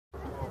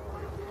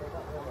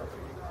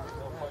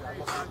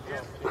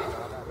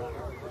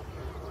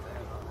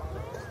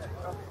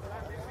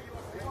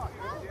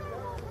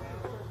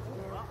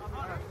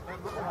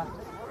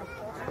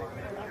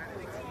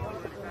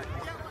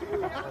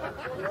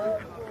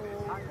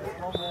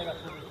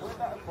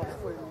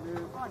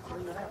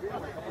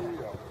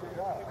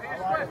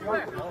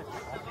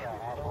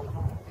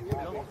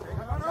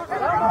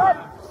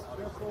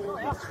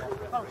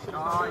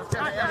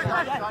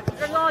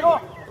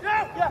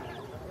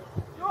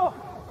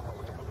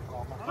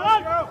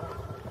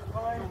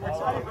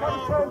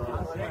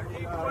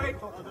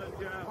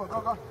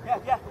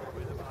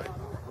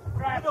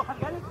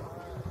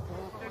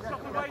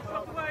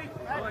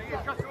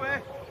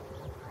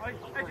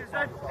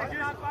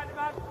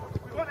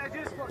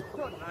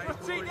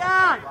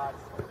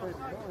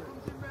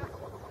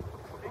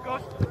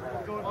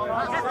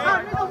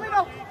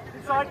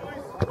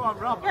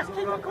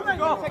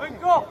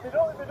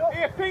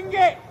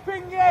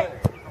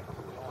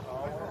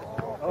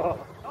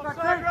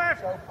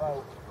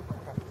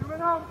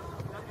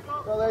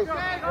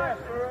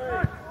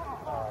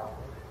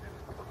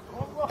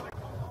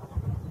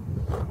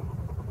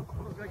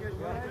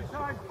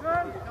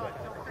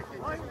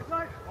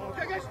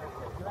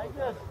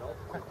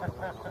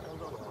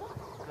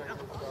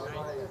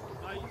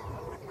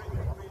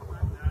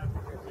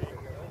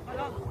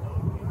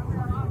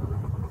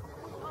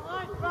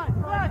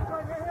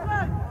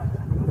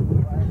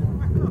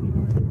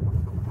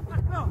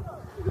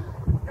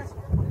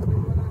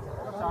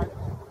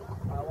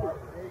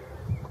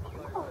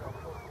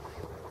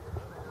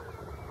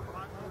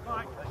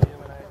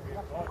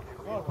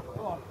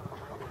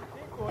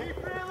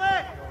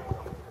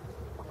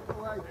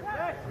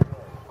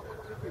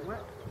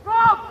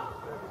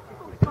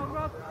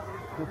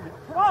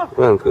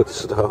Well, good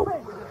stop.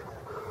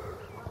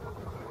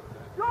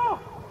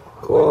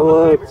 Go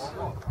on, lads.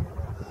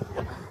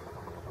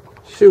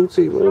 Shoot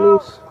him,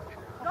 winners.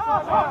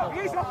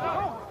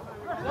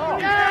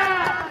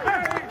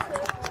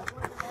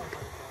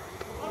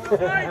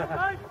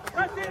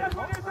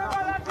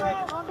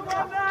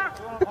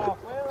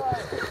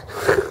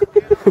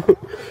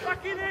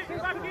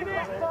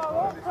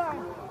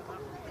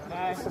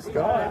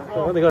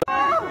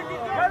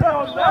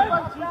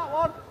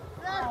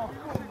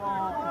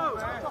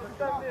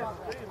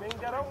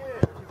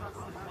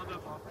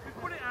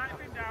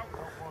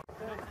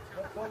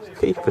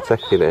 Keep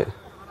protecting it.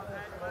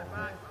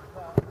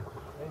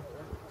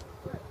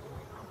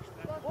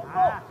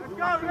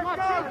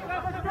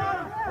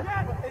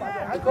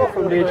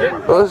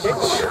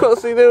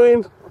 What's he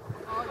doing?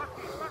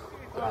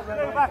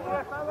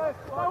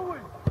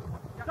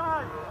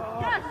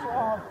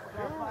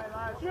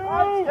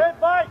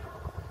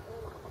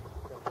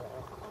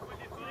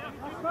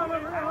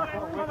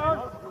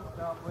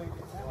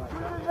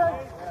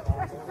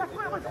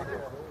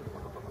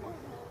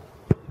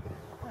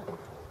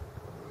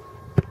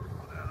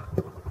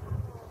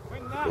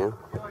 Yeah.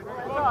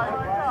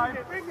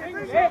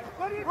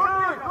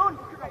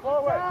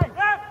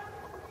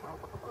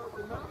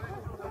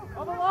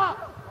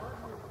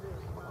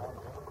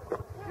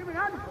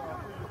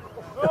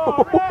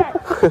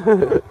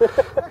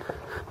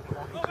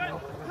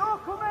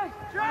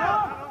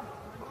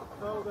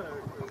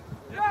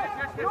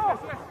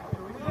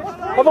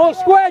 Come on,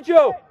 square,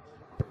 Joe!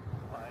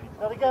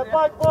 Gotta get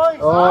back, boys!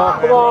 Oh,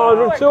 come on,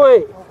 run to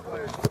it!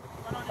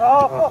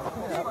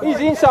 Oh, he's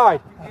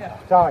inside!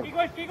 Time.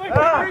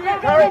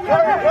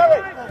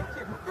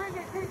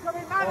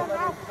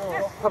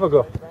 Have a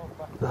go.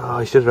 Oh,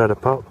 he should have had a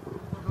pop.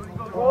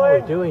 What are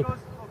you doing?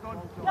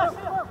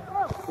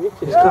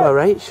 He's got a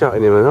right shot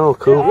in him and all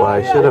cool,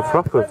 but he should have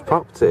proper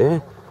popped it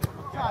here.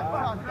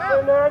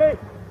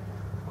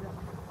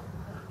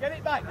 Get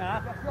it back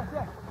now.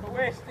 We're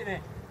wasting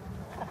it.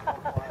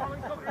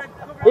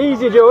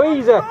 Easy, Joe,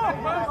 easy.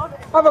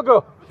 Have a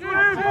go.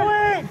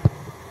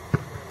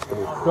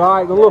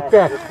 Right, the look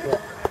there.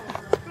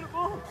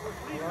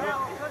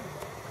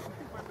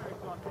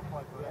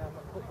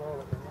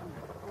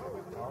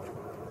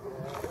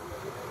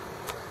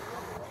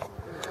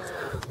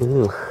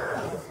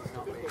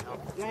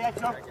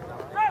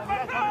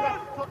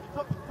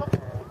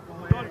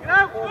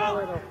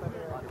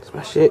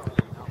 Smash it.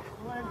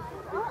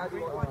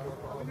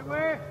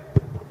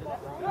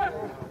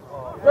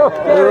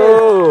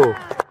 Oh!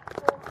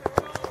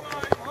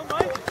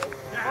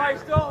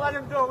 Boys, don't let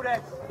him do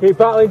this. Keep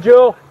battling,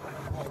 Joe.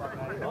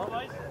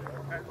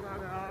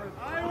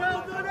 Well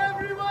done,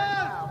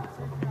 everyone.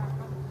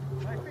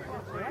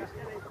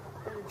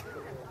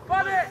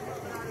 Got it.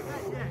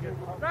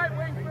 Right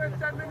wing for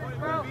 10 minutes,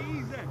 pal.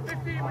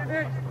 15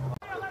 minutes.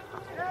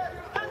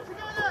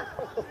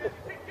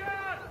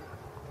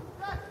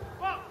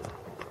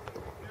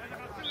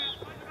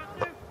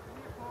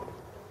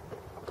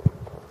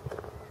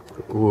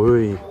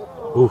 Oi.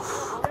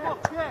 Oof.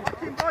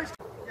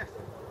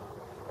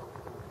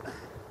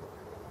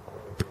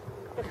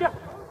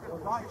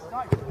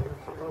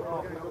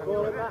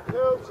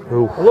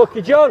 Oof.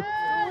 Lucky, John.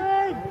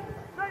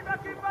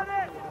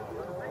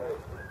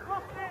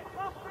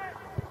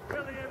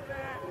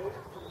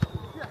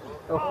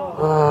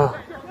 Ah,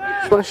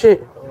 smash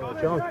it.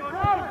 John.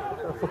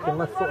 Got a fucking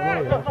left foot on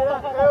you.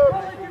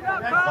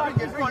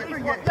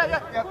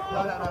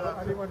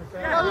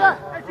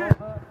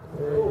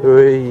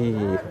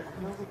 Oi.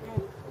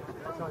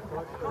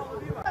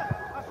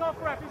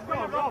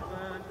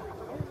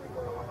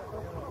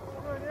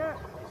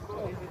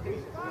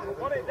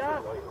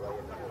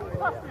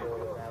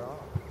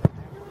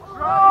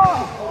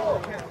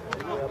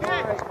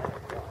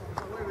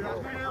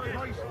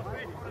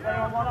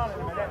 anyone want on in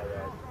a minute?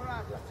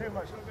 That's too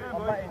much.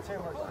 I'm betting too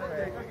much to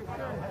it.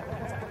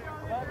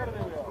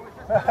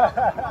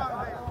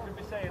 You'd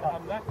be saying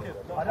I'm knackered.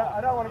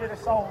 I don't want to be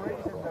the sole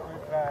reason that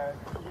we've...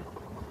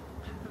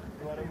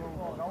 you want to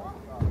move on?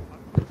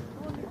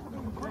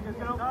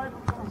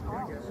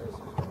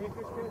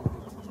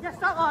 Yes,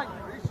 that line!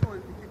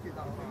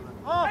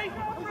 Oh,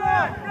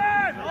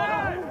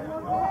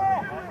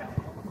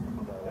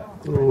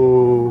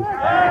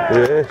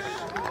 yes.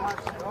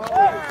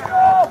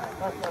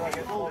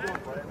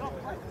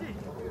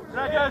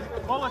 Draggers,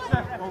 bullet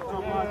check. We'll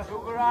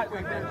go right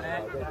with them,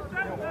 mate.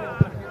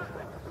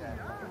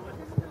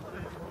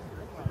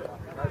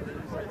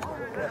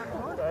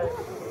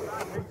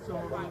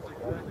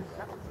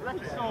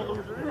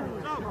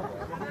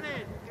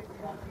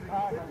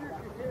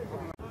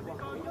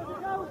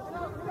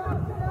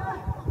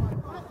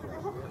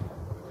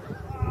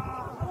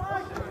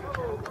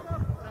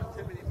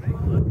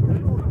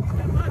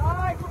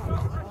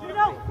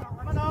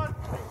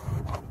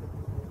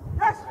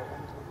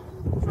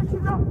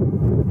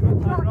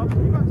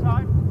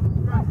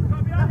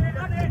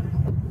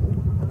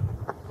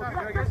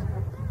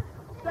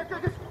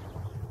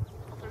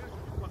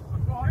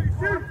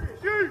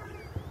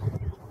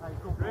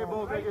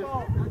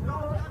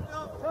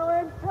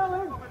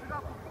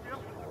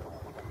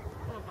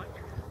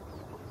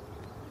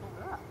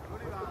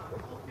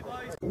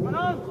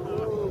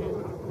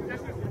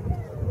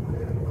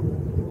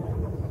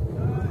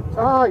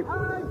 Time.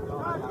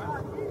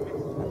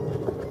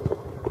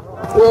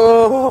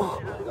 Oh,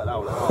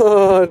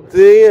 oh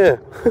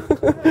dear.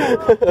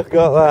 I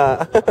got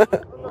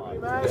that.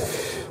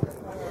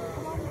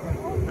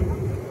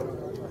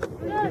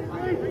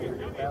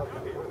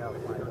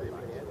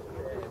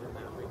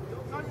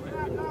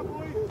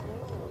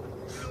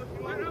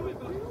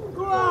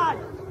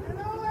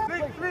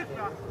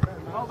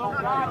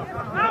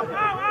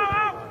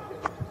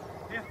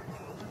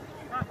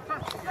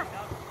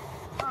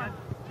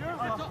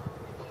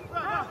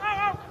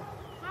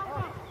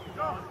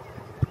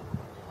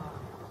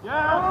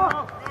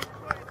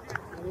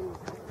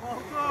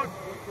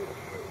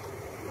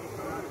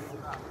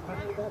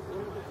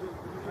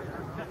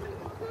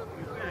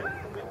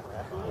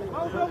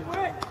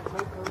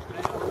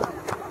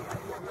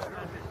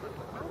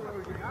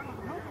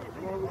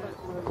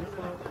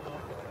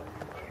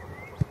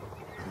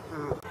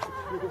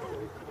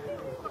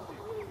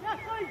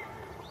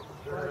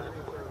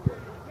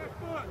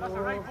 That's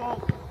a right ball.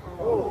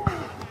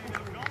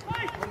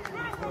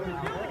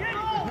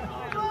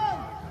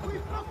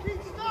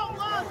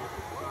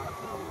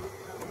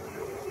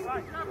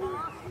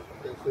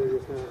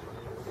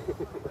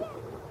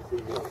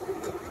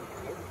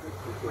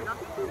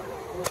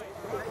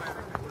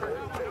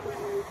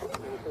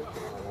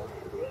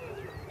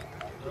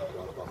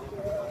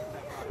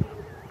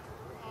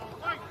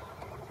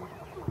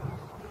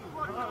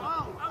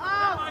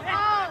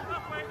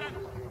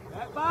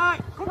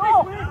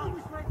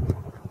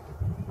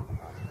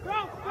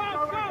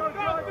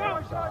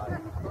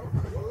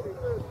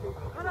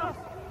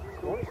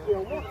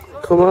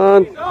 Come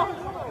on.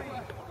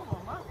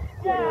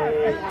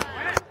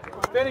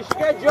 Finish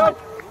again, John.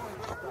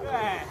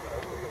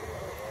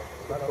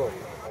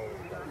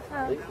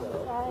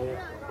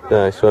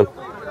 Nice one.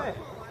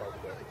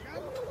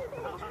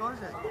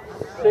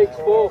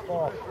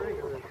 6-4.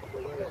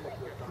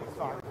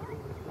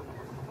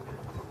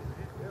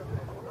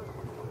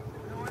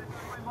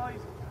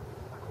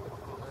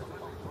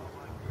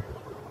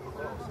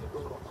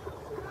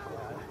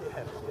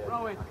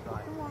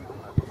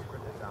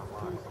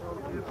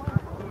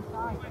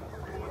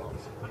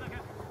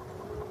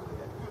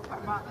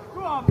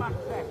 Go on, Max.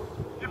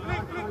 Yeah,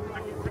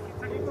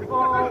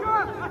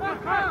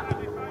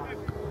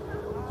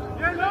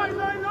 line.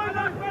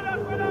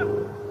 Spread up.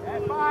 Yeah,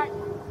 back.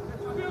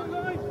 Still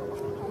line.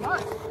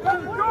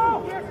 Let's go.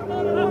 Yeah, come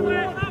on,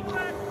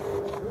 halfway.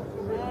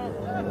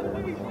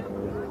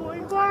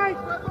 Going wide.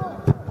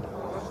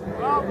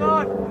 Well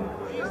done.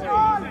 Easy.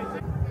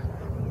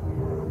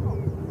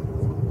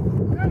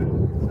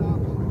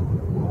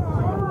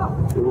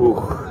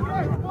 Ooh.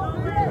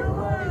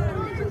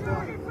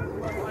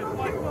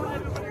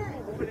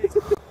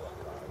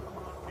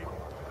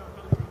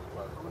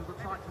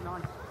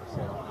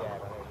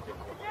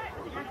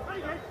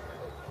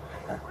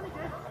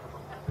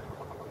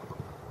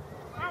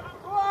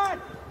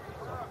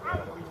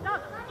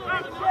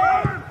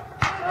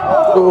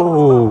 Oh.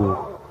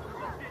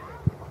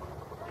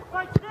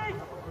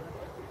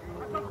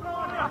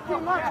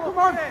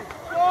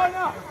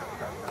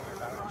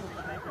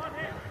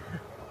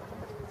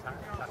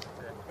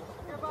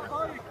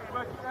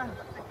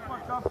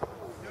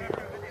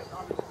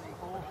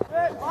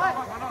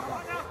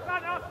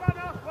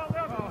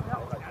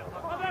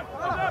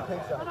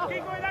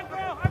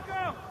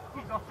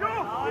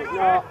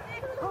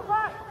 Come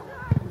on.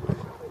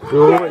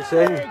 Go, it's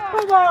in.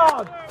 Come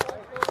on.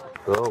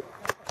 Go.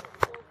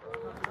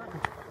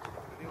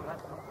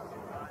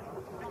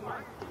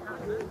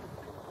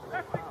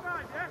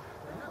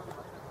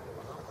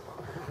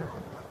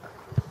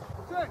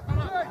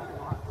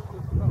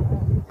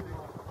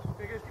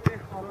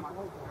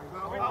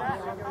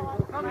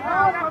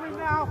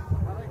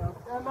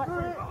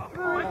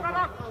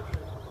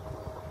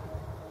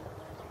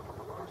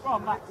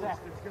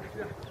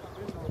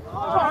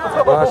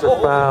 That's a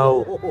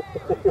foul.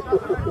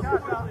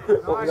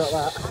 Got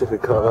Should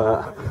have got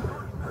that.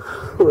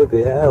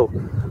 Bloody hell.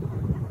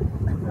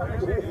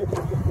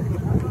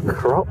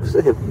 Crops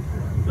him.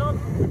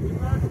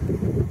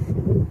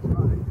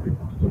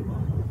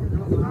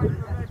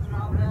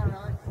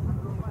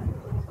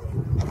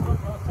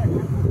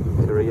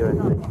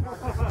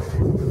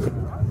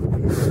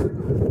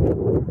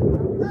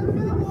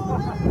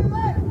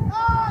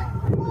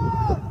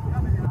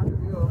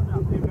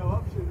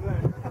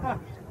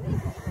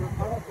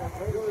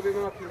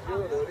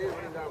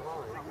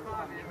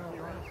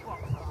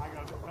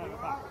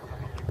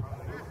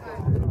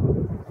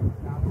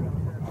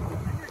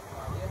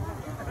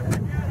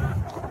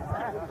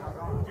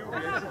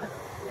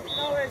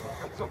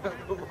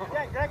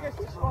 Yeah, Greg has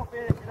to stop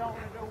here if you don't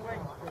want to do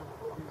wing.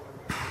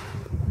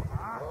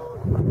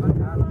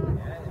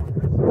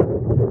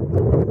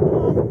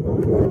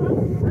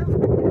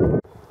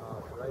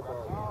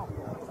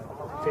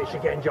 Fish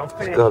again, John.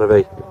 It's gotta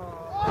be.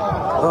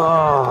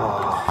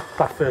 Oh,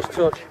 that first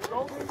touch.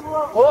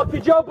 Oh,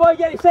 good job, boy.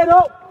 Get it set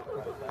up.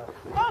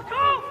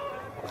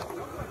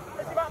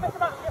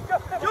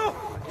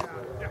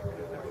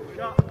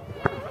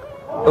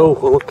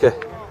 oh, okay.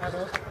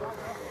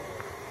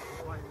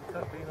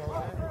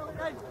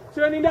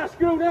 Turning that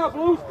screw now,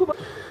 Blues. Come on.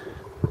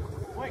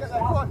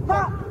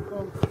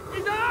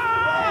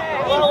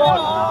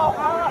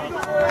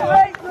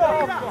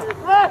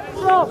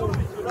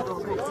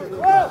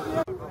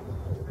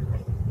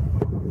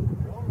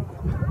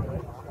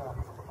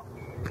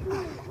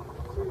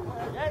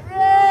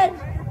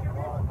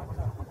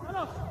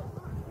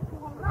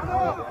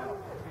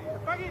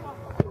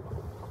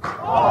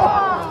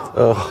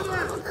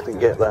 Oh, couldn't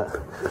get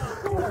that.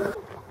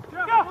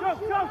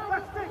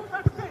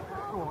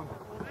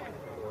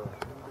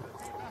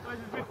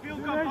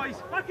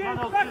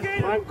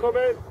 I'm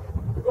coming.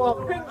 Go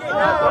on, Pinky.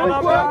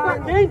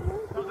 Back in.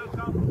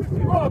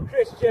 Go on,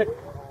 Christian.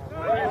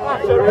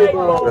 That's a right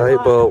ball.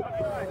 Right ball.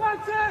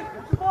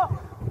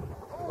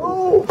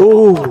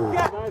 Oh.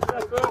 Nice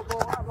effort.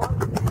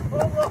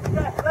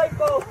 Right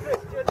ball,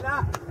 Christian,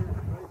 that.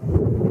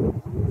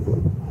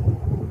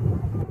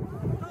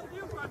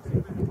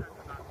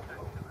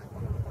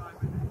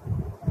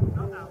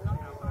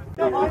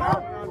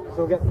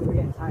 So we're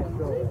getting tight.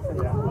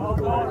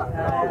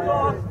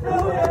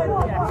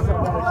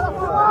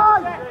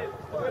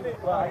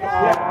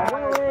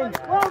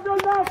 Well done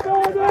now,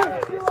 Gordon.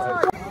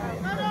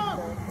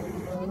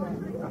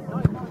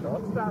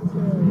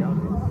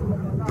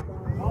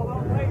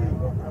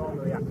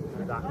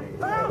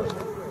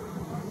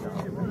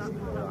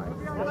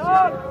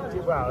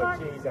 Well,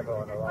 geez,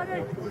 everyone will like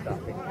start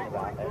thinking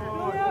about it.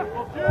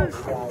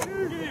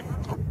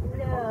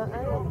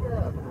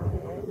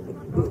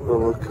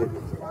 Oh, okay.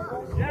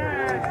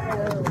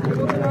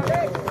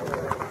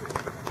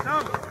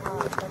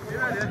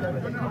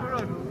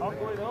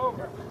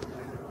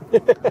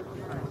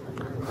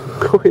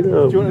 Going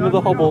home. Do you want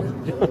another hobble?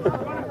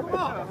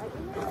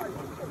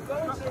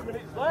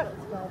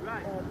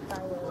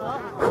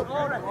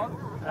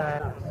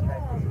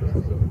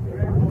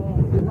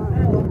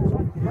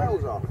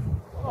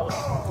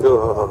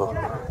 Oh.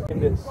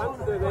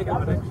 They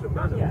got an extra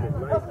man.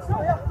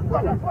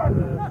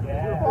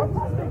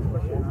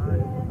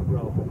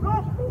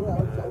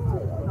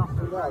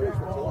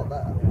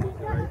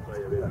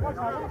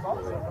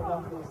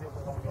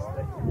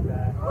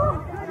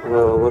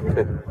 Oh,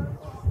 okay.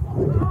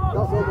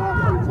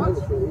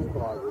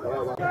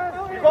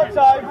 You've got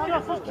time.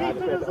 Just keep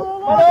it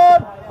all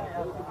on.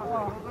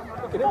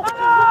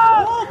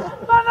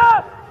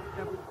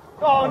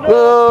 Oh no! No!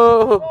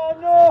 Oh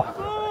no!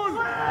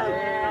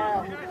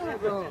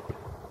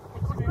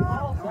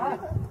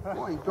 What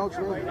are you dogs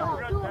here?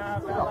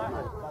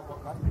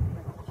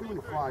 Too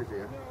many flies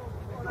here.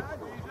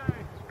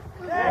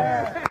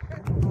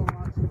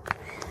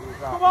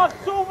 Come on,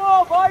 2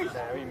 more, boys!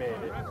 Yeah, we made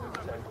it.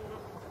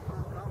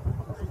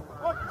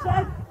 What,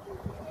 10?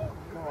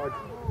 God.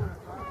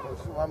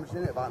 So how much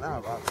in it about now?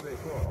 About 3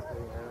 o'clock.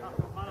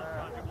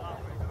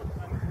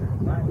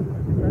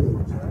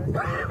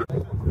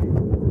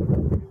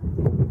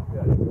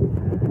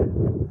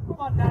 Come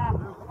on now!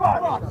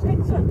 Come on,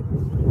 Simpson!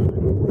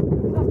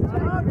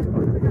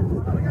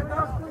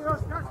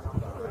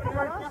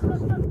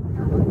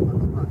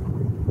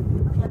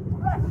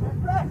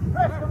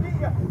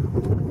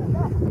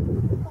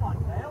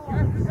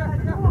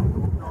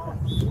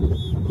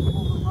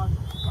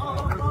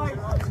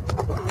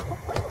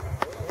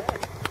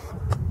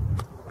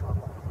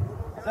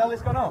 Has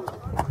Ellis gone up?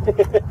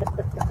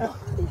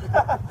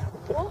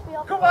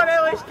 Come on,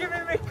 Ellis, give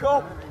him my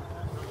cup!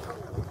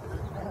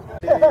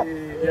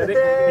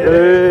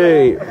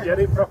 Hey! Get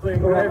it properly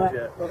engraved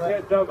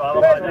yet? Don't go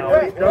on now.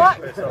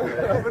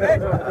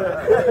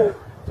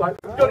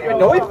 Don't even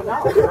know him!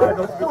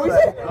 Who is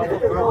it?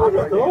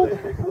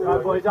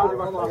 Right, boys, out of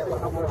my class.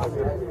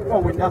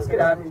 Oh, Windass, get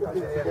out.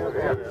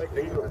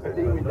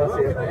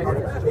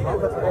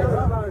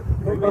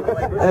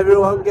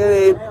 Everyone get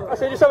in! I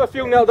say just have a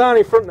few knelt down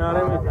in front now,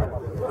 then we...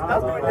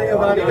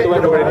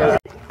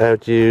 How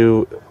do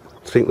you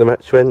think the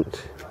match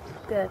went?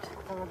 Good.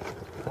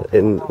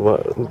 In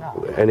what?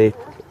 Any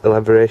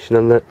elaboration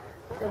on that?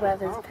 The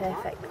weather's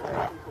perfect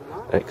for it.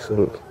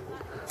 Excellent.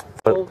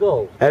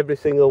 Every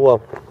single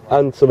one,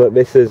 and some at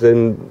misses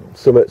and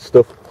some at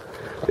stuff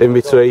in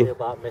between. Looking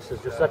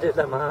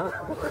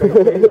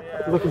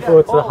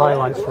forward to the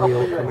highlights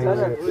reel coming.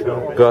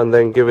 Go on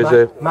then, give us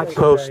a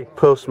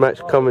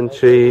post-match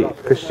commentary.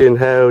 Christian,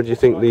 how do you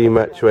think the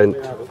match went?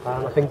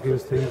 I think it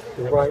was the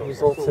right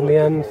results in the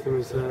end. There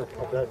was a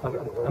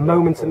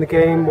moment in the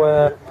game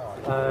where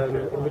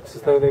it looked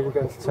as though they were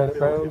going to turn it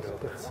round,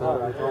 but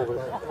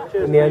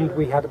in the end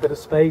we had a bit of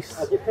space,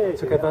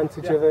 took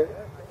advantage of it,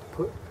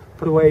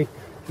 put away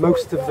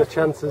most of the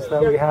chances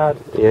that we had,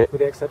 with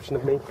the exception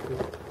of me, who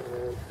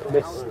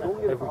missed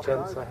every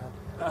chance I had.